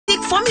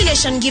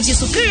formulation gives you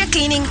superior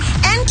cleaning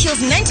and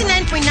kills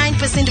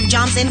 99.9% of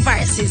germs and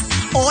viruses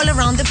all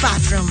around the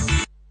bathroom.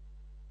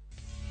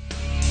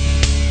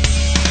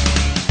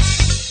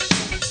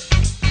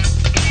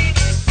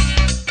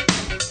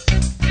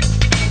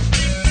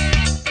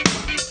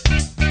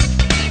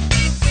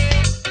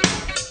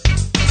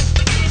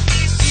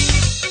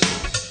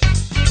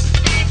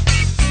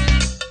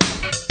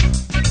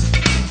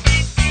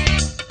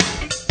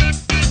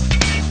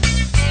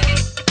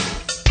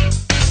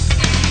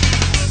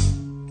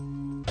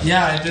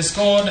 Yeah, it is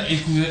called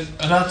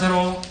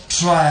equilateral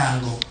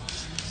triangle.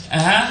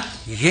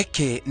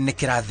 Gĩkĩ nĩ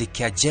kĩrathi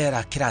kĩa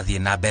njera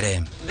kĩrathiĩ na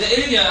mbere. The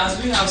area,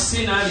 as we have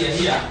seen earlier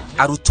here,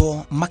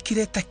 Arutwo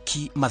makirĩte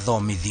ki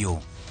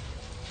mathomithio.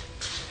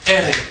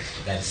 Eric,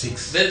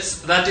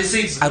 that's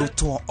 36.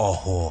 Arutwo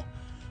oho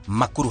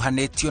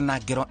makuruhanĩtio na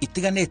ngero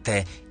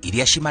itiganĩte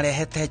iria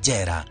cimarehete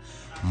njera.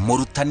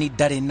 Mũrutani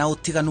ndarĩ na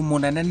ũtiganu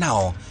mũnene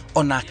nao,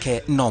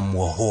 onake no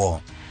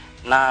muohwo.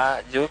 Na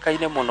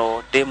njũĩkaine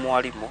mũno ndĩ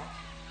mwarimũ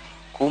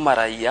kuma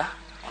raia,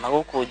 ona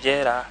gũkũ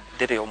njera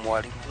ndĩrĩ o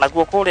mwarimũ.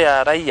 Naguo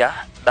kũrĩa raia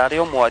ndarĩ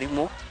o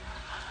mwarimũ,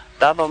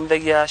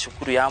 ndathomithagia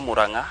cukuru ya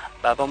Mũrang'a,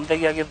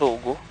 ndathomithagia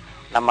Gĩthũngũ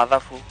na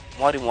mathabu,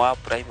 mwarimũ wa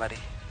primary,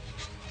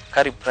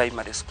 Kari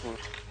Primary School.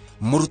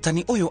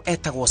 Mũrutani ũyũ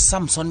etagwo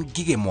Samson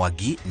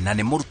Mwangi na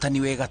nĩ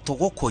mũrutani wega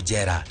gũkũ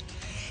njera.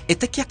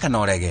 Ĩtĩkia kana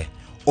ũrege,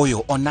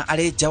 ũyũ ona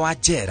arĩ nja wa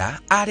njera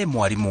arĩ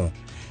mwarimũ.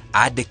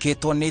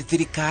 Andĩkĩtwo nĩ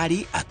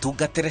thirikari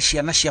atungatĩre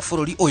ciana cia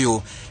bũrũri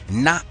ũyũ,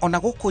 na ona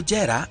gũkũ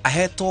njera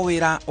ahetwo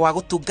wĩra wa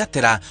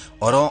gũtungatĩra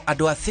oro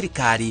andũ a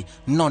thirikari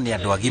no nĩ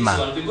andũ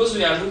agima. Because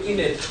we are looking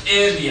at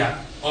area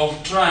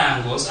of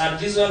triangles and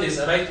this one is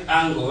a right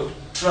angled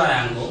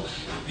triangle,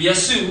 we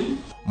assume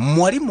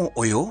mwarimũ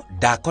ũyũ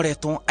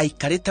ndakoretwo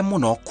aikarĩte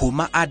mũno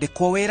kuma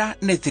andĩkwo wĩra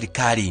nĩ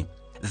thirikari.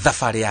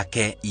 Thabarĩ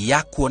yake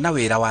ya kuona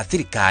wĩra wa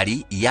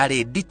thirikari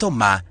yarĩ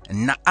nditũma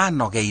na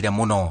anogeire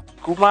mũno.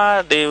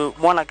 Kuma ndĩ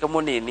mwanake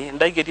mũnini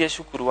ndaingĩrire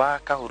cukuru wa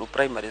Kahuru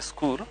Primary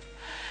School,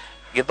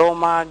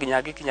 gĩthoma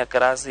nginya ngĩkinya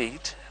class 8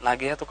 na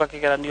ngĩhetũka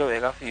kĩgeranio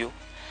wega biũ.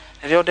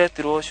 Rĩrĩa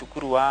ndetirwo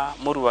cukuru wa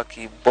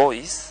Mũruaki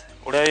Boys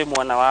ũrĩa wĩ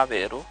mwana wa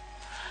Werũ,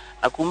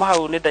 na kuma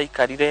hau nĩ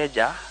ndaikarire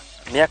nja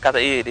mĩaka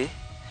 2.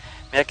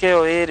 Mĩaka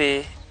ĩyo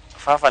 2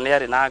 baba nĩ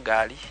arĩ na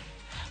ngari,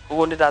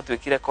 ũguo nĩ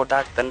ndatuĩkire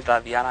conductor, nĩ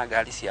ndathiaga na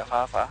ngari cia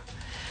baba.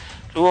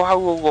 Rĩu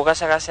hau ũguo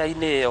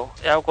gacagaca-inĩ ĩyo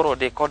ya gũkorwo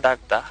ndĩ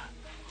conductor,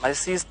 my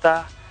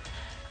sister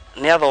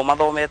nĩ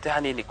athomete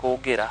hanini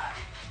kũngĩra.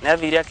 Nĩ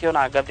athire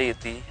akĩona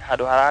ngathĩti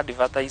handũ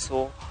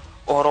hara-advertisewo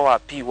ũhoro wa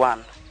P1.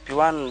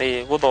 P1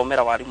 nĩ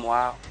gũthomera warimũ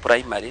wa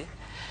primary.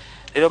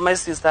 Rĩrĩa my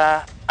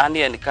sister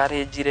ani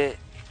encouraged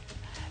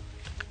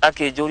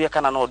akĩnjũria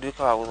kana no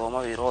nduĩke wa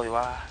gũthoma wĩra ũyũ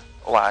wa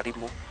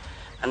warimũ.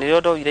 Na nĩrĩo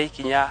ndoire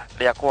ikinya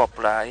rĩa ku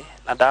apply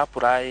na nda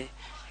apply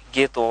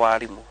ngĩtwo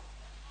warimũ.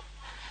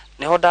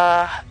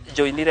 Nĩho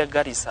joinire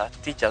Garissa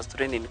Teachers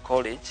Training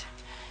College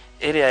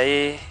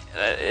ĩrĩa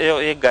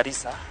ĩ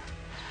Garissa,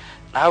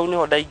 na hau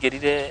nĩho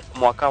ndaingĩrire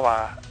mwaka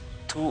wa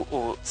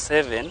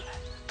 2007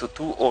 to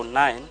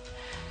 2009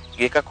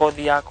 ngĩka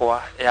kothi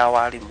yakwa ya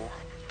warimũ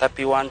ta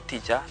P1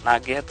 teacher na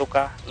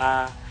ngĩhetũka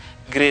na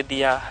grade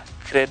ya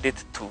credit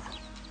 2.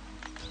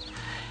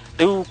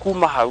 Rĩu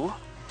kuma hau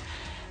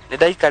nĩ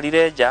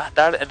ndaikarire nja,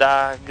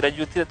 nda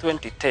graduate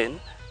 2010,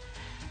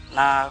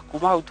 na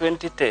kuma hau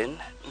 2010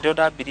 ndio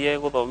ndambirie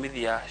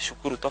gũthomithia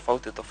cukuru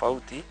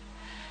tofauti.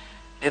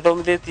 Nĩ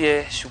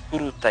thomithĩtie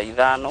cukuru ta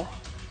 5,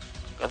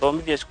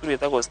 ngathomithia cukuru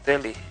ĩtagwo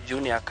Steli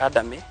Junior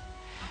Academy,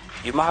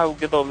 ngĩuma hau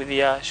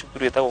ngĩthomithia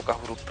cukuru ĩtagwo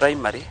Kahuru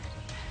Primary,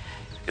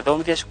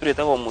 ngĩthomithia cukuru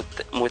ĩtagwo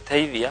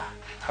Mũteithia.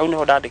 Hau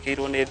nĩho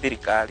ndandĩkĩirwo nĩ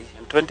thirikari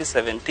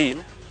 2017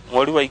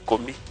 mweri wa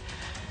 10.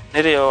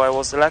 Nĩrĩo I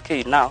was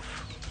lucky enough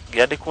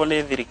ngĩandĩkwo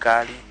nĩ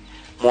thirikari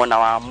mwena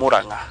wa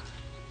Mũrang'a,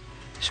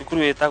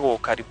 cukuru ĩtagwo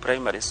Kari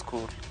Primary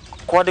School.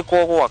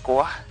 Kwandĩkwo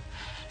gwakwa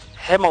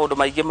he maũndũ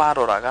maingĩ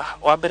maroraga.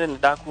 Wa mbere nĩ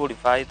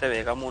ndakualified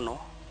wega mũno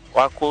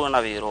wa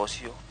kuona wĩra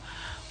ũcio.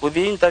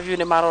 Gũthiĩ interview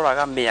nĩ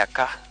maroraga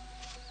mĩaka,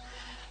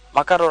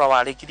 makarora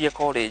warĩkirie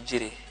college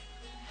rĩ.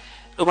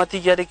 Rĩu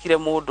matingĩandĩkire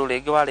mũndũ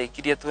rĩngĩ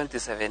warĩkirie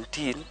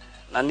 2017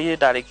 na niĩ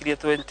ndarĩkirie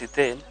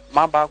 2010,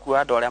 mamba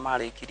kuoya andũ arĩa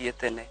marĩkirie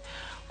tene.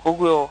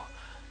 Koguo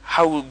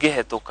hau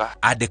ngĩhetũka.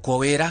 Andĩkwo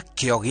wĩra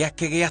kĩo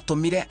gĩake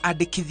gĩatũmire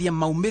andĩkithie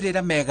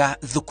maumĩrĩra mega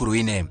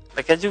thukuru-inĩ.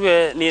 Reke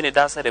njuge niĩ nĩ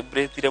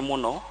ndacelebrate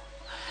mũno.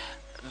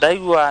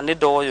 Ndaigua nĩ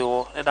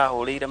ndoywo nĩ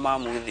ndahũrĩire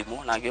mamu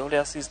thimũ na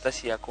ngĩhũrĩra sister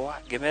ciakwa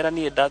ngĩmera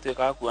niĩ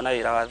ndatuĩka wa kuona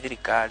wĩra wa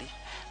thirikari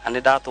na nĩ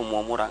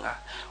ndatũmwo Mũrang'a.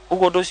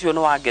 Ũguo ũndũ ũcio nĩ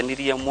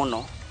wangenirie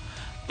mũno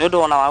nĩ ũndũ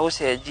ona wa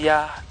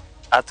gũcenjia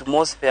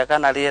atmosphere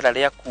kana rĩera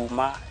rĩa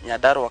kuma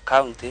Nyandarua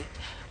County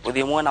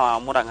gũthiĩ mwena wa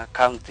Mũrang'a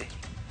County,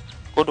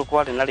 kũndũ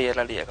kwarĩ na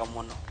rĩera rĩega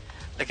mũno.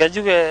 Reke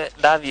njuge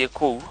ndathiĩ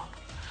kũu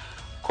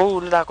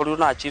nĩ ndakorirwo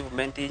na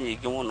achievement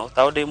nyingĩ mũno,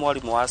 ta ndĩ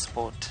mwarimũ wa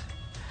sport.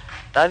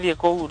 Ndathiĩ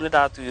kũu nĩ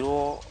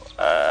ndatuirwo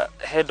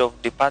head of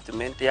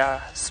department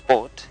ya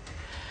sport,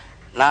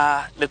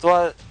 na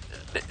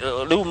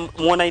rĩu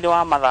mwena-inĩ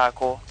wa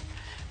mathako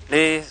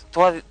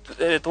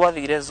nĩ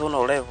twathire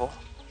zonal level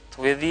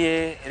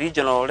tugithie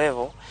regional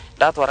level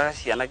ndatwaraga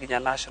ciana nginya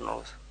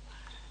nationals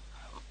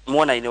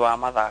mwena-inĩ wa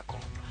mathako.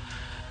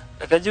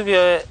 Reke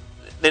njuge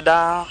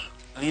nĩnda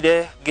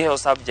thire ngĩheo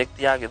subject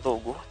ya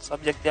Gĩthũngũ.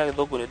 Subject ya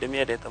Gĩthũngũ nĩ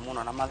ndĩmĩendete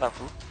mũno na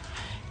mathabu.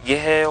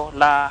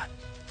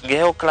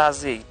 Ngĩheo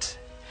class 8.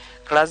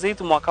 Class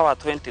 8 mwaka wa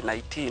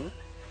 2019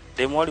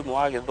 ndĩ mwarimũ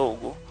wa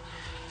Gĩthũngũ.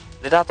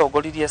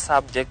 Nĩndatongoririe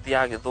subject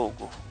ya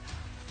Gĩthũngũ.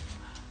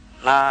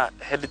 Na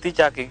head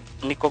teacher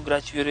ni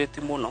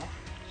congratulate mũno.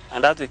 Na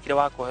ndatuĩkire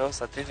wa kũheo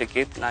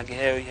certificate na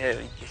ngĩheo iheo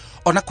ingĩ.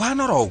 Ona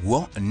kũhana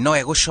ũguo no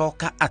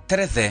egũcoka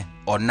aterethe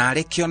ona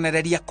arĩ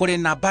kĩonereria kũrĩ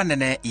namba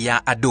nene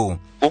ya andũ.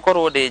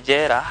 Gũkorwo ndĩ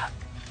njera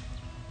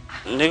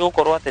nĩ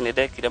gũkorwo atĩ nĩ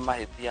ndekire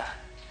mahĩtia.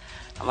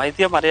 Na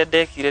mahĩtia marĩa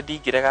ndekire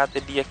ndingĩrega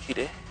atĩ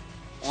ndiekire.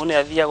 Mũnĩ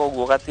athiaga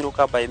ũguo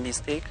gatirũka by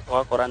mistake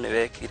ũgakora nĩ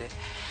wekire.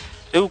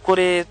 Rĩu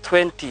kũrĩ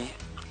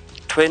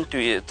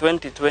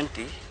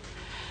 2020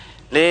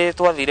 nĩ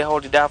twathire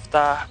holiday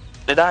after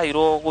nĩ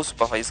ndaheirwo gũ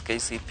supervise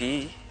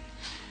KCPE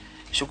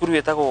cukuru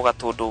wetagwo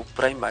Gatũndũ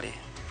primary.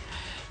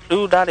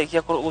 Rĩu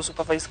ndarĩkia gũ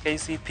supervise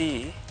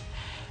KCPE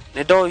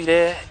nĩ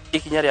ndoire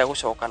ikinya rĩa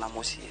gũcoka na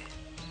mũciĩ.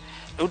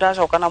 Rĩu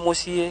ndacoka na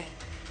mũciĩ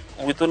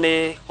gwitũ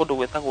nĩ kũndũ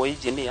gwetagwo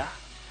engineer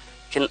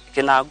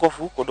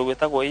Kĩnangobu, kũndũ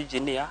gwetagwo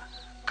engineer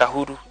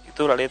Kahuru,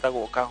 itũra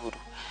rĩtagwo Kahuru.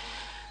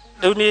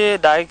 Rĩu niĩ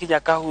ndagĩkinya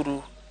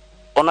Kahuru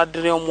ona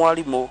ndĩrĩ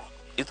mwarimũ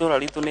itũra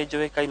ritũ nĩ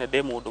njũĩkaine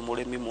ndĩ mũndũ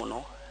mũrĩmi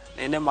mũno.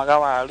 Nĩ nĩmaga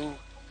waru,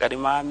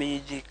 ngarĩma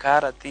minji,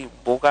 karati,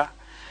 mboga.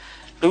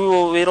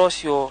 Rĩu wĩra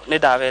ũcio nĩ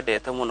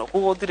ndawendete mũno.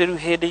 Koguo gũtirĩ rĩu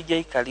hĩndĩ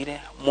ingĩaikarire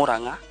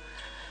Mũrang'a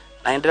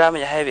na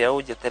nĩndĩramenya he wĩra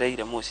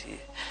ũnjetereire mũciĩ.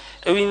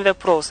 Rĩu in the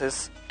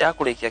process ya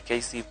kũrĩkia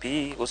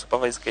KCPE, gũ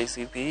supervise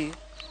KCPE,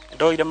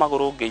 ndoire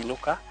magũrũ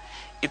ngĩinũka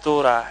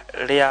itũra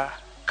rĩa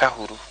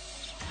Kahuru.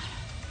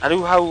 Na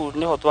rĩu hau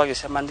niho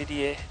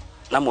twagĩcemanirie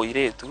na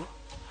mũirĩtu.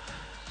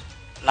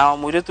 Na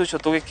mũirĩtu ũcio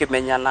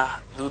tũgĩkĩmenyana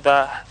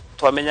thutha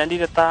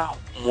twamenyanire ta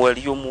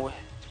mweri ũmwe.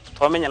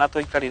 Twamenyana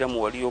twaikarire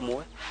mweri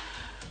ũmwe.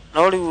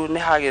 No rĩu nĩ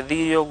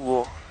hagĩthire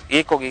ũguo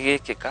gĩko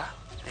gĩgĩkĩka,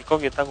 gĩko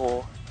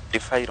gĩtagwo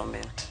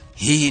defilement.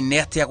 Hihi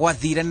nĩ atĩa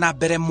gwathire na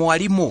mbere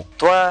mwarimũ?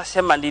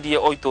 Twacemanirie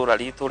o itũra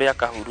ritũ rĩa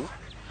Kahuru.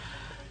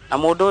 Na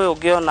mũndũ ũyũ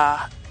ngĩona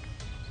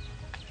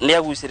nĩ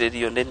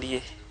agucĩrĩrio nĩ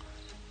niĩ.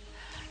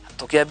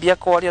 Tũkĩambia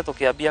kwaria,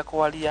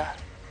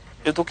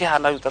 rĩu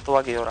tũkĩhana rĩu ta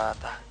twagĩa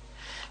ũrata.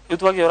 Rĩu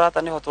twagĩa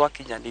ũrata nĩho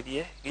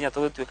twakinyanirie nginya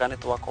tũgĩtuĩka nĩ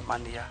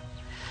twakomania.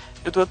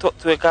 Rĩu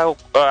tweka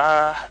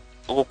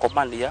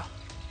gũkomania,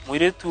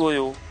 mũirĩtu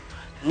ũyũ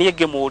niĩ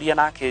ngĩmũria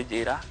na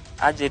akĩnjĩra,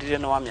 anjĩrire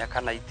nĩ wa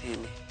mĩaka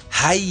 19.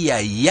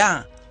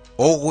 Hayaya,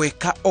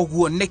 ũgwĩka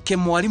ũguo nĩkĩ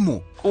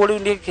mwarimũ? Koguo rĩu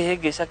niĩ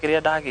kĩhĩngĩca kĩrĩa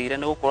ndagĩire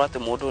nĩ gũkorwo atĩ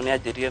mũndũ ũyũ nĩ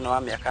anjĩrire nĩ wa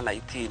mĩaka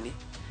 19.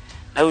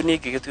 Na rĩu niĩ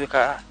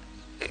ngĩgĩtuĩka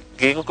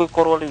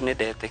ngĩgĩkorwo rĩu nĩ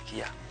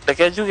ndetĩkia.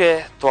 Reke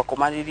njuge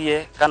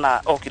twakomanirie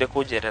kana okire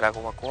kũnjerera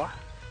gwakwa.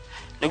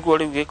 Nĩguo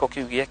rĩu gĩko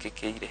kĩu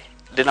gĩekĩkĩire.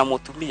 Ndĩna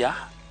mũtumia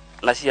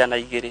na ciana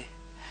 2.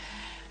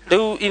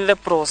 Rĩu in the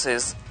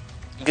process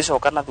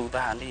ngĩcoka na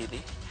thutha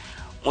hanini.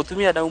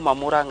 Mũtumia ndauma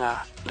Mũrang'a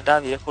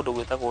ndathire kũndũ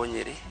gwetagwo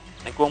Nyeri.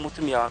 Nĩkuo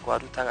mũtumia wakwa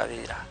arutaga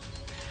wĩra.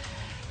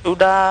 Rĩu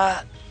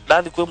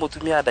ndathi kwĩ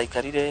mũtumia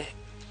ndaikarire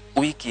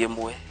wiki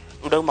ĩmwe.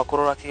 Rĩu ndauma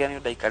kũrora kĩgeranio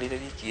ndaikarire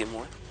wiki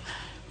ĩmwe.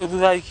 Rĩu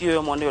thutha wa wiki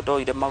ĩmwe nĩyo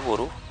ndoire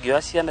magũrũ,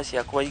 ngĩoya ciana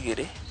ciakwa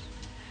 2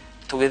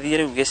 tũgĩthiĩ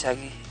rĩu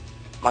gĩcagi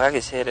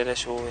magagĩcerere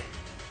cũwe.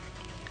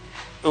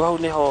 Rĩu hau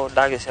nĩho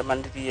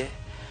ndagĩcemanirie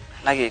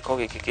na gĩko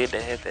gĩkĩ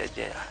kĩndehete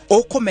njera.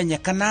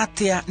 Ũkũmenyekana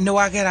atĩa nĩ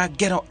wagera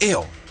ngero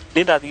ĩyo?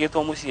 Nĩ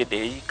ndathigĩtwo mũciĩ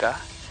ndĩika.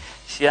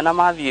 Ciana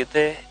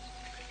mathiĩte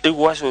rĩu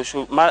gwa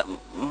cũcũ,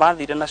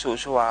 mathire na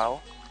cũcũ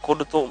wao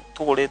kũndũ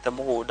tũgũrĩte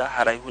mũgũnda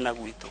haraihu na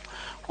gwitũ.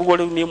 Koguo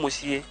rĩu niĩ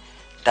mũciĩ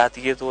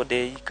ndatigĩtwo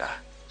ndĩika.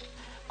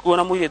 Koguo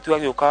na mũirĩtu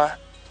agĩũka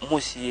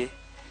mũciĩ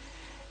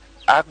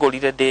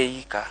angorire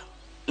ndĩika.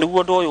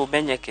 Nĩguo ũndũ ũyũ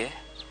ũmenyeke,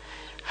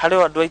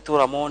 harĩ andũ a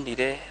itũra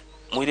monire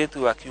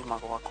mũirĩtu akiuma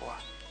gwakwa.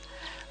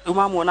 Rĩu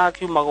mamuona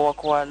akiuma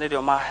gwakwa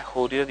nĩrĩo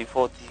mahũrire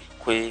riboti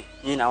kwĩ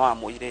nyina wa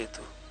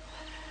mũirĩtu.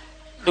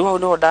 Rĩu hau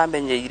nĩho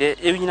ndamenyeire,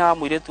 rĩu nyina wa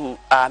mũirĩtu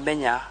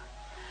amenya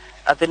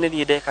atĩ nĩ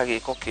niĩ ndeka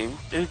gĩko kĩu.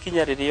 Rĩu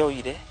ikinya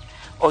rĩrĩa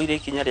oire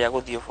ikinya rĩa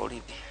gũthiĩ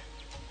borithi.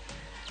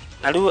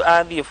 Na rĩu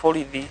athiĩ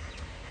borithi,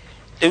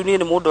 rĩu niĩ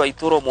nĩ mũndũ wa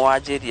itũra ũmwe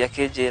wanjĩria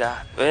akĩnjĩra,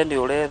 we nĩ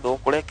ũrethwo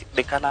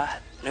kũrendekana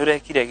nĩ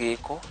ũrekire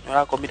gĩko, nĩ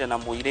ũrakomire na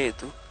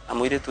mũirĩtu, na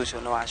mũirĩtu ũcio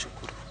nĩ wa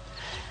cukuru.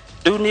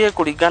 Rĩu niĩ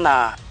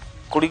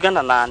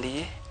kũringana na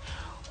niĩ,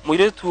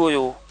 mũirĩtu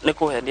ũyũ nĩ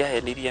kũhenia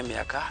henirie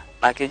mĩaka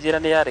na akĩnjĩra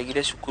nĩ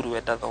yaregire cukuru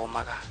we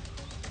ndathomaga.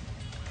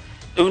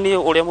 Rĩu niĩ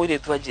ũrĩa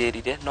mũirĩtu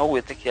anjĩrire no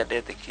gwĩtĩkia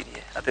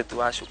ndetĩkirie atĩ tu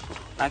wa cukuru,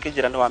 na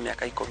akĩnjĩra nĩ wa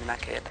mĩaka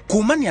 19.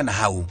 Kumania na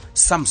hau,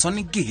 Samson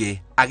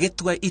Ngigi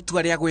agĩtua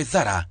itua rĩa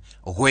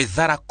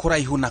gwĩthara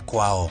kũraihu na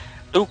kwao.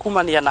 Rĩu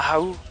kumania na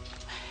hau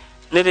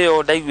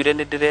nĩrĩo ndaiguire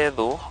nĩ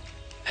ndĩrethwo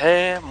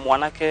he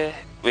mwanake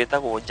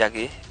wĩtagwo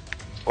Njagi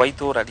wa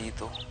itũra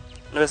ritũ,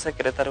 nĩwe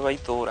secretary wa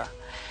itũra.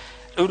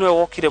 Rĩu nĩwe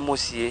wokire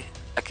mũciĩ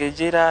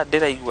akĩnjĩra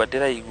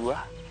ndĩraigua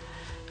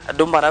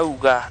andũ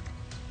marauga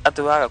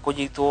atĩ waga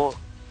kũnyitwo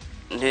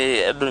nĩ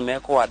andũ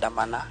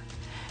nĩmekũandamana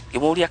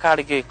ngĩmũria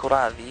karĩ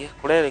gĩkũrathiĩ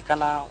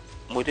kũrerĩkana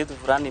mũirĩtu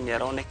fulani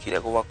nĩaronekire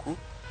gwaku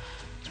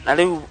na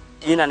rĩu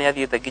nyina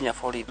nĩathiĩte nginya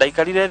borithi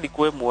ndaikarire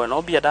thikũ ĩmwe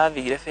no mbia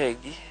ndathire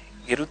bengi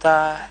ngĩruta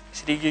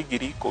ciringi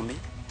 10,000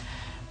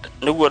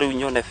 nĩguo rĩu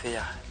nyone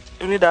fare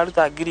rĩu nĩ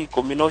ndaruta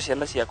 10,000 no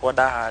ciana ciakwa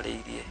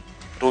ndaharĩirie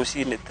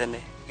rũcinĩ tene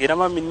ngĩra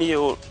mami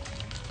niĩ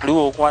rĩu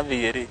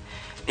ũkwathiĩ rĩ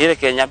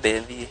nĩreke nyambe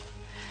thiĩ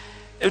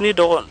rĩu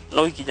nĩ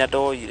no ikinya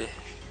ndoire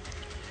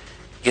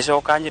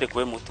ngĩcoka Nyĩrĩ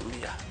kwĩ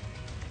mũtumia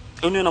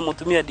rĩu nĩ ona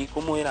mũtumia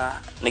ndikũmwĩra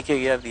nĩkĩĩ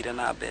gĩathire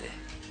na mbere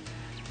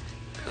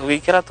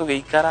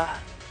tũgĩikara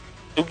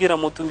rĩu ngĩra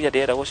mũtumia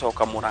ndĩrenda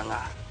gũcoka Mũrang'a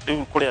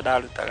rĩu kũrĩa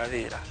ndarutaga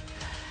wĩra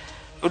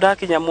rĩu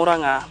ndakinya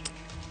Mũrang'a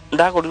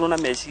ndakorirwo na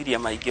meciria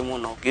maingĩ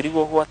mũno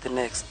ngĩrigwo what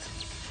next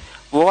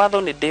guo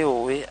watho nĩ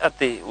ndĩũĩ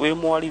atĩ wĩ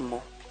mwarimũ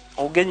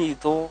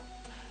ũngĩnyitwo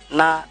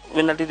na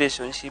wĩna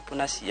relationship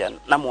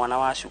na mwana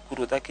wa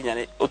cukuru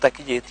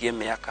ũtakinyĩtie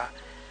mĩaka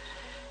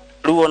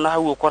rĩu ona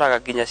hau ũkoraga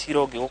nginya cira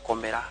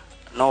ũngĩgũkomera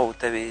no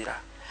ũte wĩra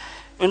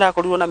rĩu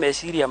ndakorirwo na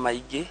meciria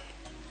maingĩ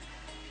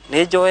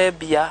nĩ njoe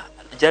mbia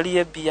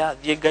njarie mbia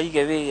thiĩ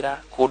ngaige wĩra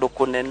kũndũ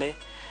kũnene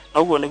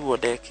noguo nĩguo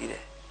ndekire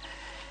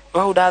rĩu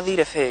hau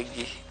ndathire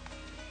bengi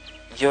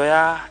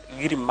ngĩoya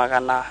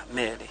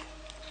 200,000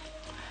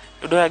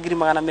 rĩu ndoya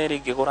 200,000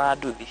 ngĩgũra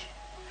nduthi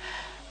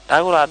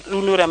ndagũra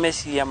rĩu nĩ ũrĩa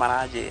meciria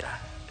maranjĩra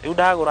rĩu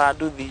ndagũra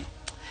nduthi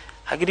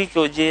hakiri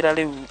kĩnjĩra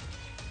rĩu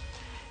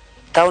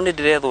taũni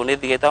ndĩrethwo nĩ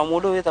thigari taũ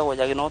mũndũ wĩtagwo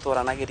Njagi no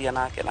twaranagĩria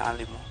nake na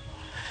thimũ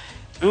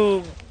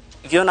rĩu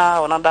ngĩona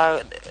ona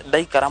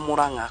ndaikara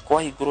Mũrang'a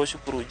kwahingũrwo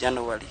cukuru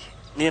January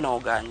niĩ no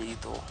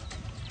nganyitwo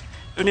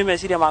rĩu nĩ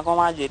meciria makwa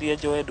manjĩrire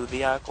njoe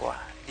nduthi yakwa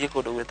thiĩ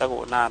kũndũ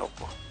gwĩtagwo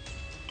Naroko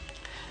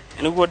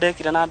nĩguo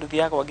ndekire na nduthi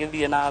yakwa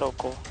ngĩthiĩ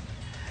Naroko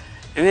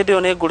rĩu hĩndĩ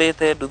ĩyo nĩ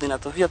ngũrĩte nduthi na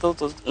tũbia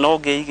tũtũ no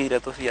ngĩigĩire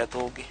tũbia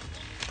tũngĩ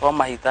twa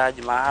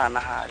mahitaji ma haha na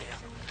harĩa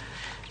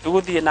rĩu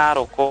gũthiĩ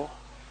Naroko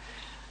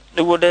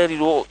nĩguo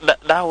nderirwo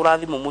ndahũra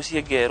thimũ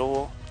mũciĩ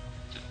ngerwo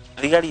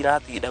thigari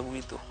iratinda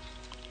gwitũ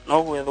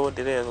no gwethwo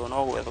ndĩrethwo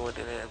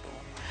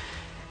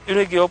rĩu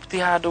nĩngĩ opti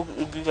handũ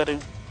ngiuga rĩu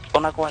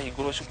ona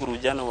kwahingũrwo cukuru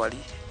January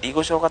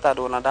ndigũcoka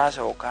tondũ ona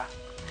ndacoka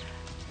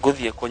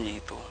ngũthiĩ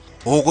kũnyitwo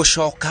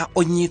ũgũcoka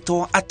ũnyitwo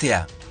atĩa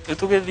rĩu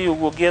tũgĩthiĩ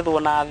ũguo ngĩethwo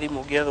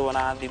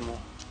na thimũ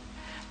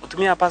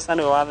mũtumia pastor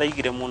nĩwe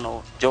wathaigire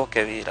mũno njoke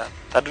wĩra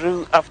tondũ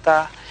rĩu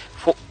after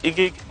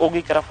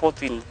ũngĩikara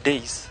 14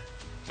 days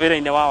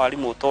wĩra-inĩ wa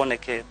warimũ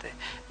ũtonekete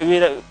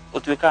wĩra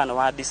ũtuĩkaga nĩ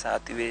wa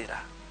desert wĩra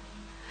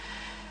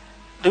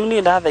rĩu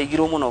niĩ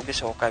ndathaigirwo mũno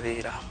ngĩcoka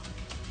wĩra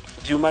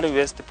ngiuma rĩu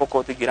West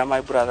Pokot ngĩra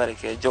my brother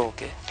reke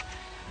njoke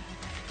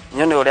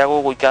nyone ũrĩa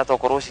gũgũikara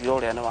tokorwo cira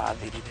ũrĩa nĩ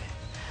wathirire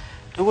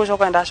rĩu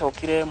gũcoka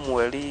ndacokire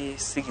mweri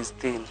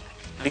 16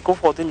 thikũ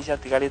 14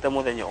 ciatigarĩte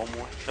mũthenya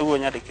ũmwe nĩguo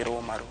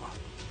nyandĩkĩrwo marũa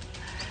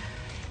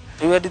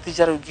rĩu head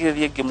teacher rĩu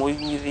ngĩthiĩ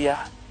ngĩmũiguithia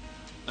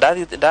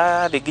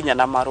ndathiĩ nginya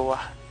na marũa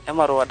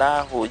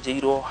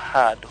ndahũnjĩirwo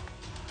handũ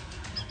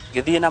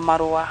ngĩthiĩ na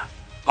marũa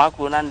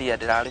makuonania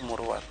ndĩrarĩ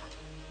mũrwaru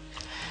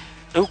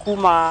rĩu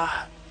kuma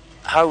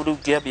hau rĩu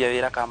ngĩambia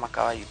wĩra kama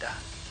kawaida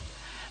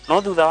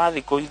no thutha wa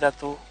thikũ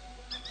 3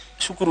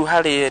 cukuru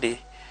harĩ ĩrĩ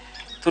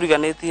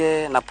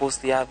tũriganĩtie na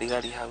post ya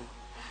thigari hau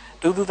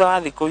rĩu thutha wa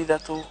thikũ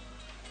 3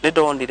 nĩ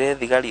ndonire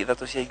thigari 3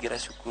 ciaingĩra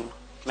cukuru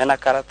mena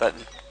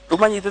karatathi rĩu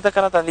manyitĩte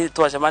karatathi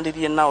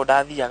twacemanirie nao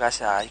ndathiaga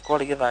cai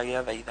kwarĩ gĩthaa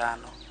gĩa thaa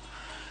 5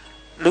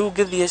 rĩu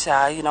ngĩthiĩ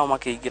cai nao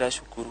makĩingĩra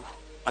cukuru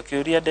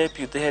makĩũria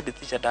deputy head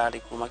teacher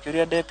ndarĩkuo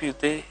makĩũria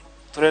deputy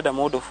tũrenda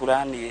mũndũ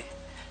fulani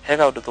he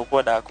kaũndũ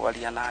tũkwendaga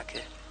kwaria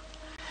nake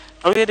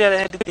no rĩrĩa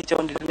head teacher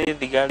onire nĩ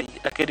thigari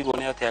akĩrigwo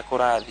nĩ atĩa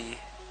kũrathiĩ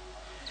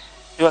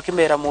rĩu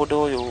akĩmera mũndũ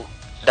ũyũ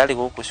ndarĩ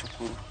gũkũ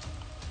cukuru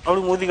no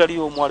rĩu mũthigari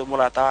ũyũ mwarĩ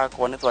mũrata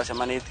wakwa nĩ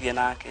twacemanĩtie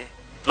nake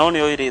no nĩ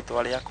oĩ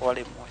rĩtwa rĩakwa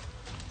rĩmwe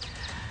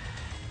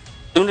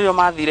rĩu nĩrĩo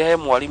mathire he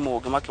mwarimũ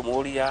ũngĩ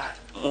makĩmũria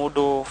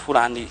mũndũ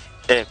fulani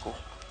ekũ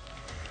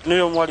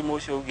nĩrĩo mwarimũ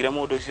ũcio augire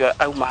mũndũ ũcio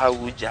auma hau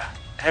nja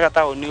he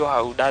gataũni o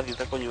hau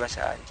ndathiĩte kũnyua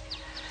cai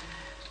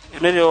rĩu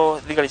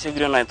nĩrĩo thigari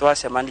ciaugire na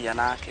nĩtwacemania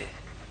nake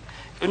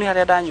rĩu nĩ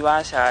harĩa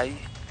ndanyua cai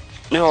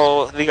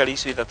nĩho thigari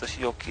icio 3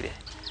 ciokire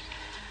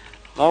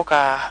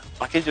moka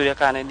makĩnjũria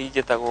kana nĩ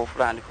njĩtagwo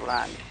fulani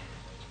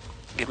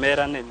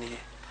ngĩmera nĩ niĩ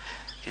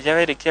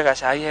kĩjaga ĩrĩkia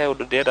gacai he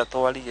ũndũ ndĩrenda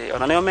twarie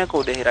ona nĩo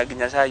mekũndĩhĩra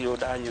nginya cai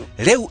ũndanyu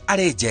rĩu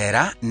arĩ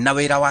njera na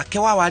wĩra wake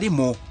wa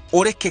warimũ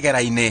ũrĩ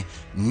kĩgera-inĩ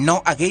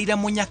no agĩire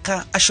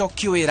mũnyaka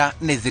acokio wĩra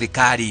nĩ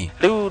thirikari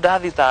rĩu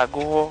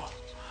ndathitangwo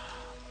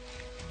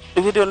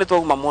rĩu hĩndĩ ĩyo nĩ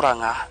twauma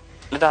Mũrang'a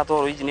nĩ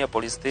ndatwarwo engineer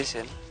police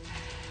station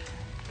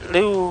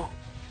rĩu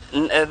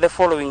the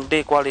following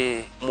day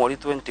kwarĩ mweri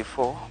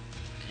 24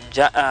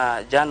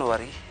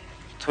 January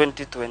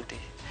 2020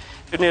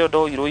 rĩu nĩyo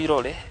ndoirwo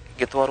irore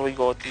ngĩtwarwo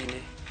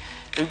igoti-inĩ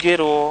rĩu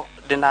ngĩrwo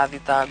ndĩna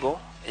thitango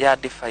ya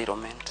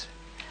defilement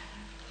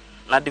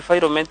na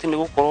defilement nĩ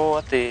gũkorwo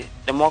atĩ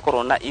nĩ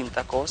mwakorwo na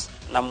intercourse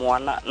na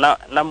mwana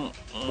na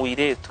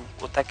mũirĩtu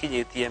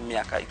ũtakinyĩtie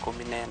mĩaka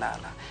 18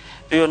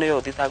 rĩu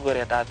nĩyo thitango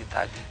ĩrĩa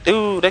ndathitangĩte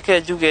rĩu reke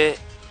njuge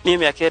niĩ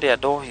mĩaka ĩrĩa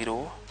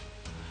ndohirwo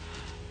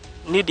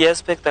ni ndi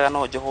expectaga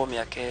no njoho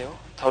mĩaka ĩyo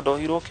tondũ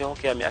hirwo kĩoho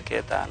kĩa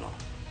mĩaka 5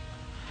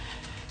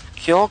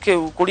 kĩoho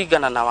kĩu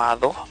kũringana na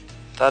watho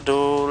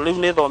tondũ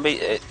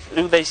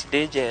rĩu thaa ici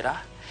ndĩ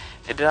njera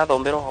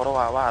ndĩrathomera ũhoro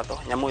wa watho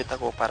nyamũ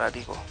ĩtagwo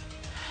paralegal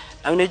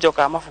na nĩ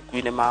njokaga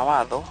mabuku-inĩ ma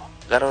watho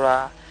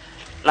ngarora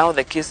now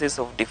the cases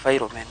of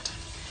defilement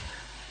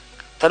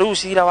tarĩu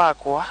cira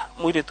wakwa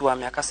mũirĩtu wa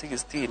mĩaka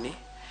 16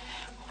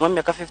 kuma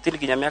mĩaka 15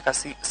 nginya mĩaka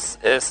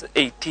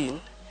 18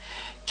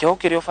 kĩoho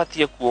kĩrĩa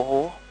ũbatiĩ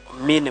kuohwo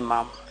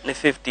minimum ni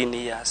 15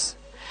 years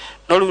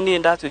no rĩu niĩ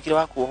ndatuĩkire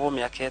wa kuohwo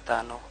mĩaka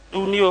 5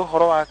 rĩu niĩ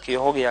ũhoro wa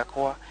kĩoho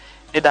gĩakwa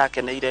nĩ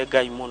ndakeneire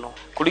Ngai mũno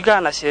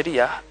kũringana na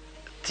sheria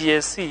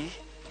TSC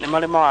nĩ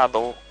marĩ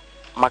mawatho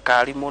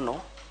makari mũno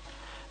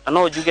na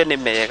no njuge nĩ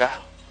mega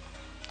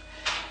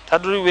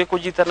tondũ rĩu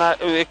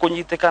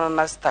wĩkũnyitĩkana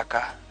na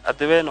staka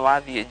atĩ we nĩ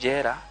wathiĩ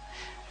njera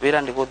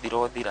wĩra nĩ gũthira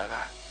ũthiraga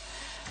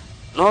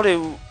no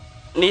rĩu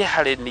niĩ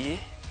harĩ niĩ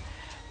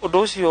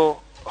ũndũ ũcio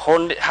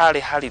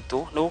harĩ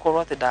haritũ nĩ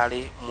gũkorwo atĩ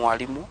ndarĩ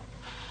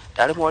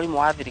mwarimũ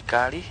wa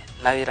thirikari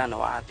na wĩra nĩ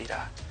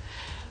wathira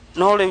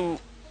no rĩu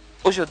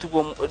ũcio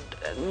tiguo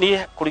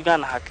niĩ kũringana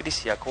na hakiri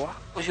ciakwa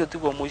ũcio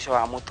tiguo mũico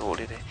wa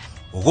mũtũrĩre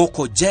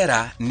gũkũ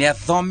njera nĩ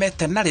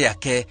athomete na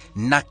rĩake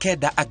na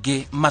kenda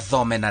angĩ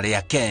mathome na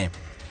rĩake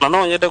na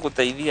no nyende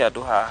gũteithia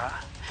andũ haha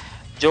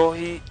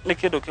njohi nĩ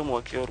kĩndũ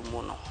kĩmwe kĩũru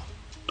mũno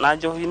na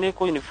njohi nĩ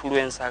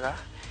kũ-influencaga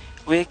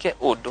wĩke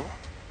ũndũ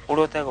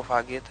ũrĩa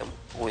ũtegũbangĩte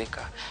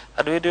gwĩka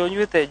andũ hĩndĩ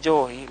ũnyuĩte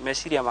njohi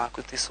meciria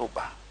maku ti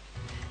sober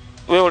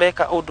we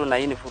ũreka ũndũ na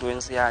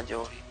influence ya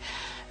njohi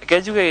reke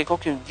njuge gĩko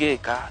kĩu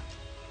ngĩka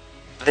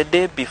the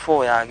day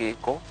before ya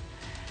gĩko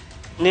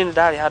niĩ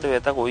ndarĩ handũ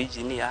wetagwo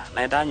engineer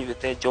na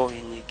ndanyuĩte njohi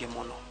nyingĩ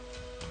mũno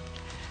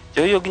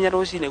njohi nginya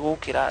rũcinĩ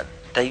gũkĩra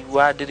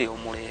ndaigua ndĩrĩ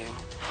mũrĩu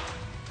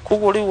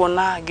koguo rĩu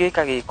ona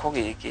ngĩka gĩko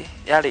gĩkĩ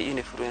yarĩ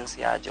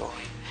influence ya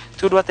njohi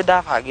ti ũndũ atĩ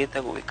ndabangĩte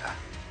gwĩka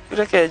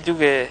reke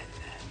njuge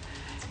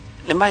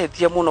nĩ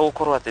mahĩtia mũno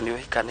gũkorwo atĩ nĩ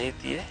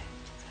ũhikanĩtie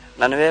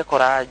na nĩ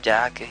wekora nja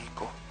ya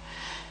kĩhiko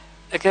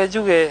reke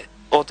njuge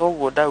o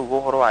toguo ndauga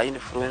ũhoro wa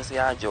influence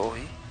ya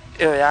njohi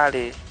ĩyo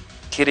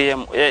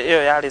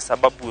yarĩ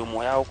sababu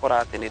ĩmwe ya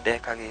gũkora atĩ nĩ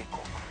ndeka gĩko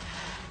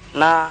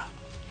na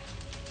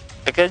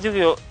reke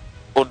njuge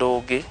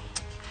ũndũ ũngĩ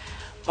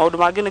maũndũ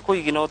mangĩ nĩ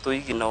kũigina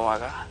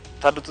tũiginoaga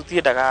tondũ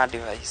tũtiendaga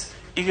advice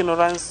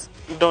ignorance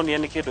ndonia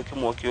nĩ kĩndũ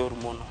kĩmwe kĩũru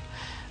mũno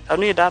tondũ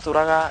niĩ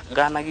ndatũraga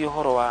nganagia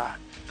ũhoro wa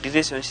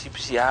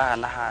relationships cia haha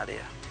na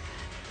harĩa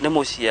nĩ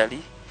mũciari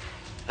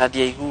na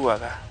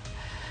ndiaiguaga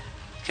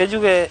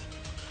kenjuge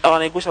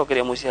ona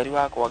nĩngũcokeria mũciari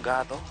wakwa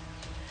ngatho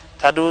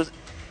tondũ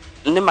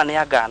nĩma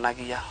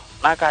nĩanganagia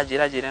na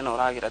akanjĩra njĩra ĩno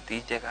ũragera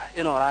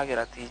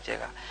ti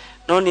njega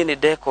no niĩ nĩ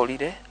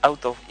ndekorire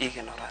out of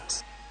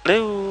ignorance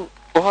rĩu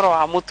ũhoro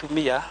wa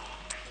mũtumia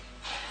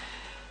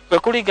we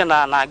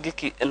kũringana na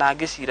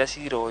ngĩcira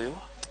cira ũyũ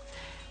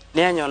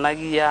nĩ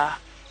anyonagia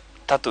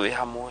ta twĩ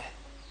hamwe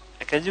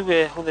reke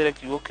njuge hũthĩre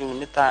kiugo kĩu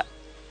nĩ ta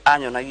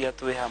anyonagia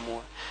twĩ hamwe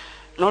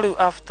no rĩu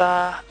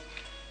after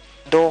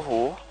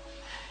ndohwo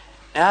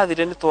nĩ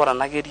athire nĩ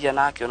twaranagĩria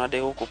na akĩona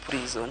ndĩ gũkũ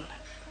prison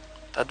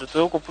tondũ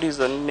twĩ gũkũ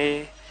prison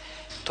nĩ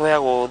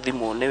tũheagwo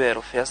thimũ nĩ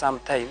welfare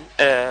sometime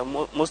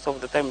most of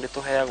the time nĩ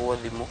tũheagwo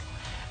thimũ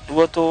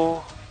nĩguo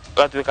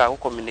tũgatuĩka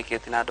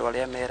gũcommunicate na andũ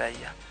arĩa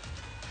meraia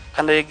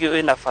kana rĩngĩ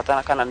wĩna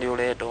bata kana nĩ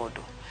ũrenda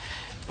ũndũ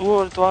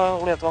nĩguo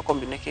ũrĩa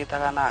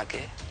twacommunicateaga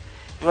nake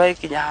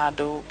nĩwagĩkinya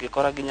handũ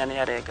ngĩkora nginya nĩ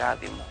arenga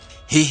thimũ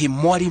hihi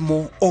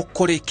mwarimũ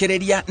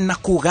ũkũrĩkĩrĩria na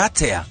kuga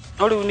atĩa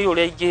no rĩu nĩ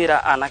ũrĩa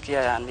ingĩra anake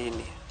aya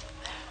nini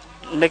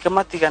nĩke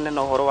matigane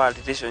na ũhoro wa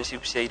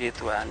relationship cia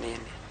airĩtu aya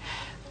nini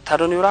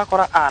tondũ nĩ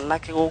ũrakora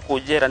anake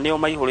gũkũ njera nĩo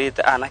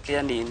maihũrĩte anake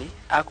anini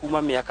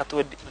akuma mĩaka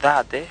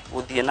 30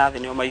 gũthiĩ na thĩ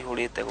nĩo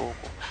maihũrĩte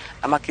gũkũ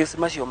na makesi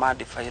macio ma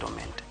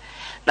defilement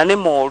na nĩ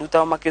moru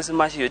ta makesi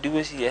macio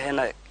ndigwĩciria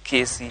hena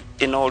kesi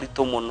ĩno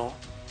ũritũ mũno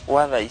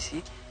gwa thaa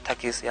ici ta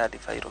kesi ya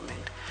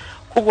defilement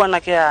koguo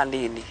anake aya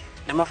nini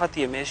nĩ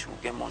mabatiĩ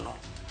mecunge mũno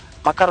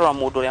makarora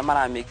mũndũ ũrĩa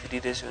maramake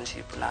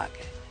relationship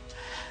nake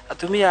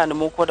atumia nĩ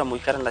mũkwenda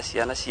mũikara na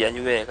ciana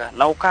cianyu wega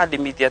na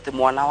ũkadimithia atĩ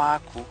mwana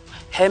waku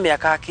he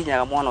mĩaka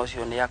akinyaga mwana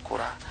ũcio nĩ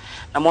akũra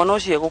na mwana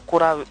ũcio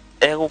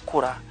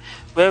egũkũra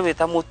we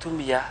wĩta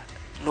mũtumia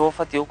nĩ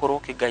ũbatiĩ gũkorwo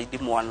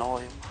ũkĩgaidi mwana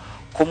ũyũ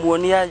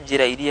kũmuonia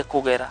njĩra iria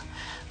kũgera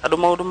tondũ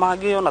maũndũ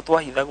mangĩ ona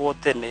twahithagwo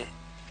tene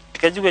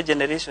reke njuge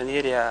generation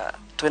ĩrĩa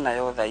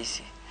twĩnayo thaa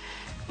ici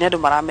nĩ andũ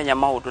maramenya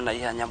maũndũ na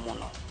ihenya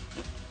mũno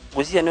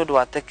gwĩciria nĩ ũndũ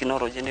wa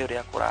tekinoronjĩ nĩ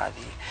ũrĩa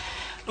kũrathiĩ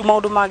rĩu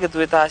maũndũ mangĩ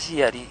twĩta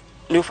aciari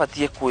nĩ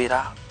ũbatiĩ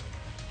kwĩra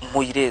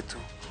mũirĩtu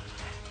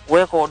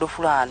gweka ũndũ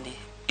fulani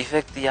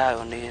effect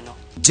yayo nĩ ĩno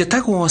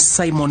njĩtagwo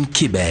Simon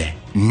Kibe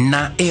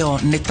na ĩyo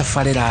nĩ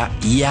tabarĩra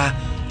ya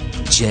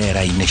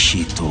njera-inĩ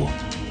citũ.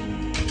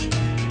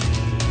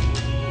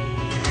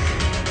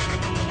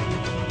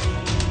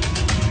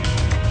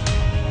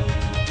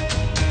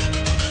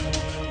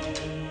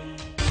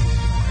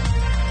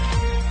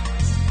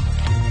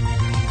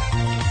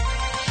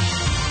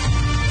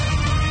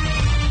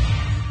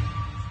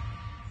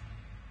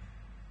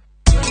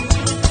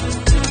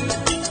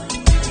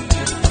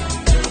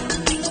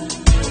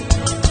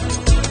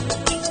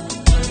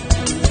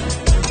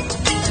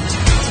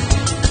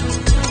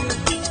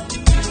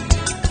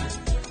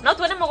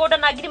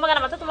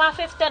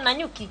 350 na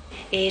Nyuki.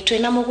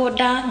 Twina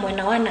mugunda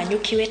mwena wa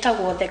Nanyuki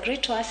wetagwo The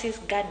Great Oasis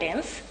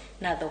Gardens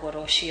na thogora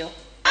ucio.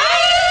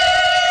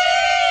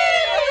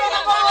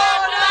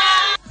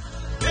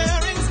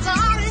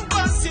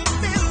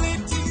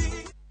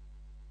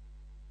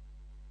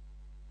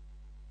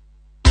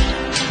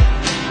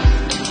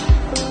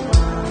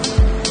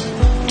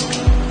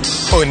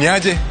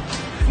 Niaje?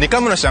 Ni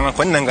kama unashangaa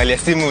kwa nini naangalia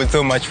simu with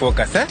so much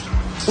focus, eh?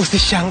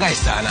 Usishangae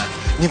sana.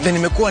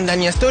 Nimekuwa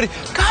ndani ya story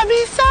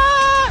kabisa.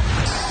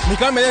 Ni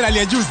kama ile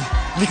ya juzi.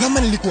 Ni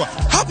kama nilikuwa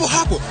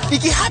hapo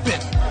iki happen.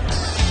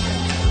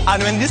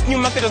 And when this new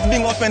market was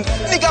being opened,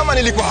 ni kama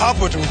nilikuwa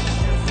hapo tu.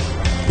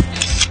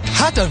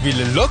 Hata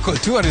vile local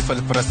tourists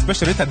for a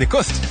special rate at the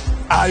coast,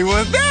 I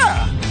was there.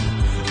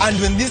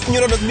 And when this new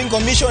road was being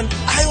commissioned,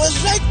 I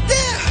was right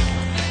there.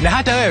 Na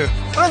hata wewe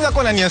unaweza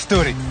kuwa ndani ya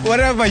story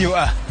wherever you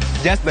are.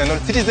 Just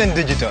download Citizen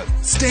Digital.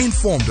 Stay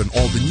informed on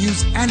all the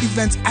news and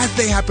events as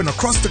they happen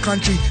across the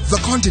country, the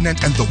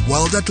continent, and the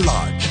world at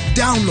large.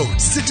 Download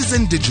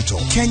Citizen Digital,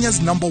 Kenya's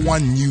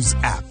 #1 news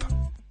app.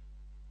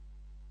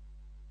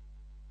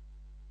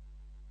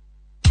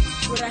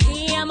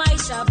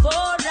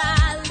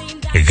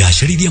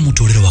 Gacĩrithia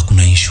mũtũrĩre waku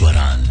na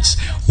insurance.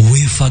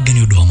 Wĩbange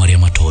nĩ ũndũ wa marĩa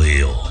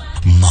matoyo.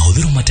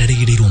 Mahũthĩro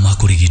matarĩgĩrĩirwo ma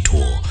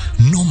kũrigitwo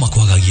no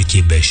makwagagie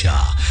kĩmbeca.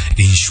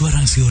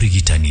 Insurance ya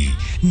ũrigitani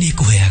nĩ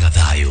ĩkũheaga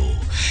thayũ.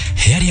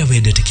 He arĩa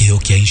wendete kĩheo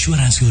kĩa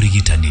insurance ya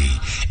ũrigitani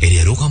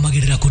ĩrĩa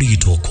ĩrũgamagĩrĩra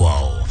kũrigitwo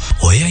kwao.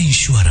 Oya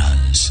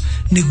insurance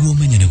nĩguo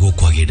ũmenye nĩ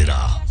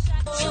gũkwagĩrĩra.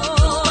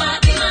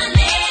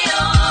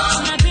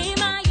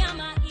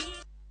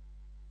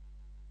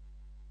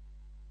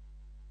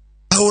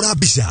 Ahora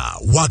bisha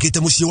wakite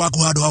muciĩ waku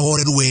handu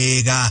hahoreru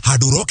wega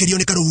handu rokerio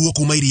ni karuhuo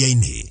kuma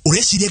iria-inĩ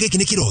ureciria gĩkĩ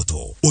nĩ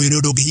kĩroto ũyũ nĩ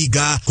ũndũ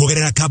ũngĩhinga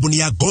kugerera kambuni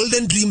ya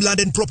Golden Dream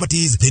Land and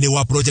Properties thĩinĩ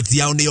wa project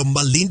yao nĩyo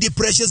Malindi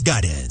Precious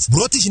Gardens.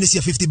 Broti ici nĩ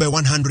cia 50 by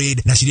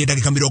 100 na cirĩ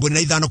ndagĩka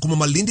 45 kuma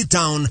Malindi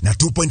Town na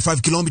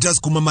 2.5 kilometers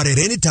kuma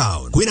Marereni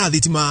Town. Kwĩna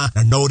thitima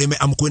na no ũrĩme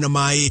amu kwĩna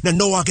maĩ na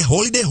no wake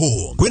holiday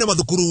home. Kwĩna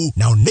mathukuru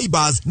nao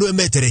neighbors nĩwe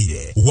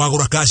metereire.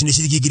 Wagũra cash nĩ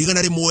ciringi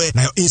 1,100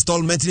 nayo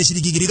installment nĩ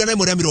ciringi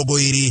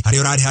 1,120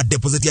 harĩa ũrarĩha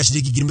deposit ya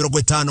shilingi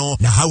 50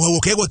 na hau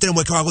ukegwetera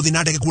mweke wa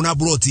guthina ndege kuna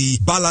broti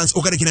balance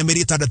ukarekina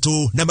meri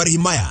 6 na marĩhi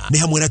maya ni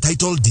hamwe na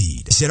title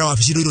deed. Cera wa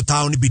Fishiro Iro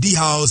Town BD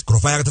House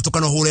profile ya 3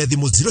 kana hore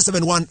thimu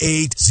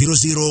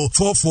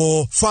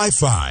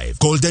 0718004455.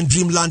 Golden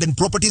Dream Land and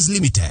Properties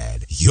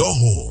Limited, your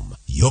home,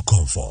 your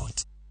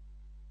comfort.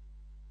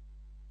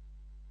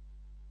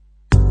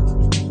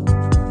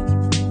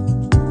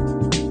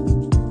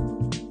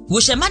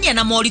 Gucemania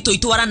na morito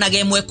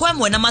itwaranage ĩmwe kwa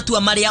ĩmwe na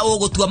matua maria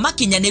ũgũtua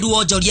makinyanĩru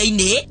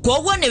wonjoria-inĩ,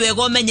 kwoguo nĩ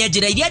wega ũmenye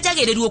njĩra iria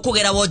njagĩrĩru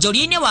kũgera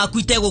wonjoria-inĩ waku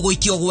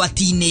itegũgũikio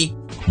gwati-inĩ.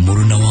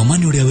 Mũruna wa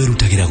mani ũrĩa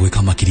wĩrutagĩra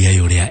gwĩka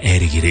makĩria ũrĩa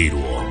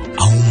erĩgĩrĩirwo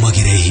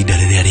aumagĩra ihinda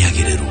rĩrĩa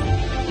rĩagĩrĩru,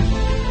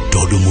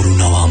 tondũ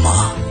mũruna wa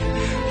ma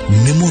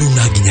nĩ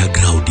mũruna nginya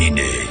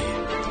ground-inĩ.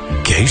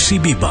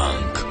 KCB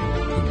Bank,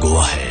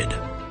 go ahead.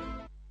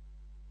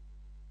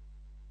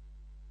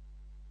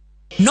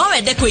 No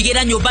wende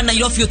kwĩgira nyũmba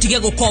Nairobi ũtige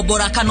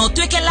gũkombora kana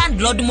ũtuĩke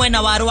landlord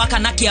mwena wa Rũa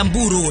kana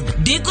Kiambu Road.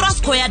 Digro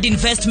Squared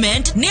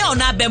Investment nĩyo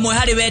namba ĩmwe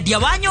harĩ wendia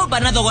wa nyũmba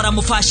na thogora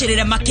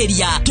mũbacĩrĩre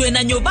makĩria.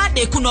 Twĩna nyũmba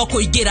ndĩku no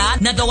kũingĩra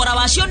na thogora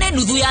wacio nĩ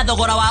nuthu ya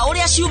thogora wa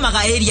ũrĩa ciumaga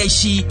area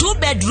ici. 2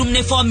 bedroom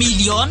nĩ 4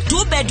 million,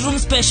 2 bedroom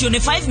special nĩ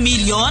 5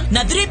 million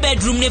na 3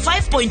 bedroom nĩ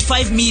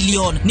 5.5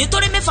 million. Nĩ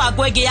tũrĩ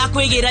mĩbango ĩngĩ ya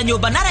kwĩgira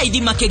nyũmba na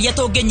raithi makĩria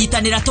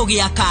tũngĩnyitanĩra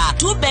tũgĩaka.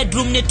 2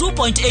 bedroom nĩ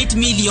 2.8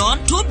 million,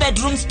 2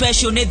 bedroom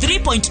special nĩ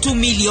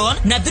 3.2 million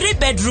na 3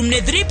 bedroom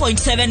nĩ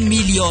 3.7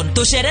 million.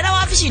 Tucerera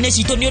wabici-inĩ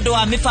citũ nĩ ũndũ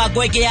wa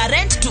mĩbango ĩngĩ ya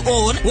rent to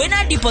own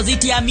wĩna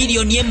deposit ya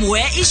milioni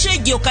 1 icio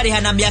ingĩ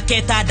ũkarĩha na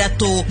mĩaka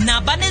 6.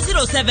 Namba nĩ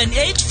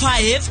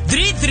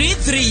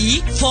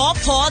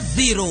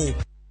 0785333440.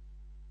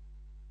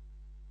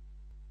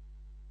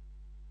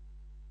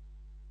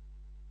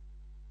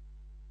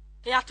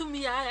 Ya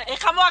tumia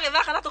kama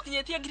wagethaka na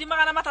tukinyetie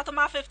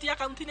 350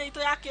 akaunti-inĩ itũ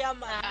ya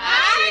kĩama.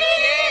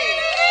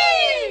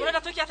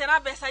 Urenda tukia tena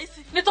mbeca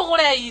ici ni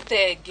tugure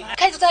itengi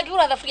Kai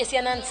tutagura thaburia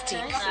cia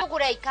non-stick.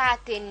 Tugure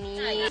ikateni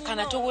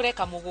kana tugure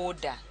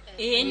kamugunda.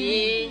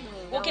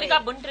 Gukiri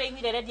kambuni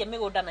ndĩraiguire rendia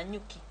mĩgũnda na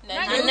Nyuki.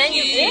 Na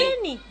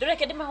Nyuki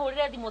ndũreke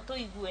ndĩmahũrĩre thimũ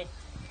tũigue.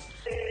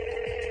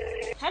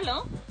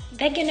 Hello.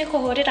 Thengi nĩ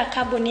kũhũrĩra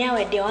kambuni ya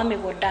wendia wa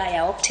mĩgũnda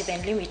ya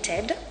Optiven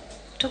Limited.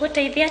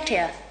 Tũgũteithia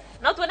atĩa?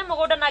 No tuone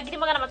mũgũnda na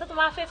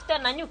 350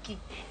 na Nyuki.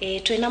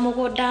 Twĩna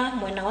mũgũnda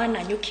mwena wa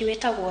Nanyuki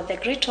wetagwo The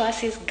Great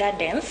Oasis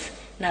Gardens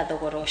na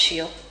thogora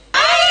ũcio.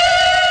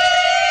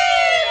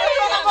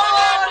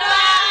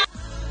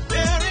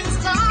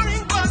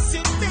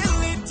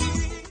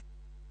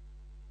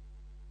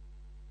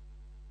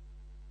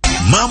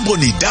 Mambo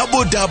ni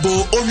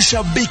double on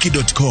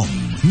shabiki.com.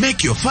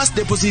 Make your first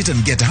deposit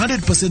and get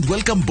 100%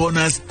 welcome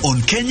bonus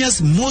on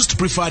Kenya's most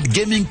preferred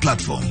gaming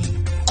platform.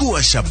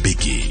 Kuwa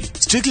Shabiki.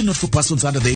 Strictly not for persons under the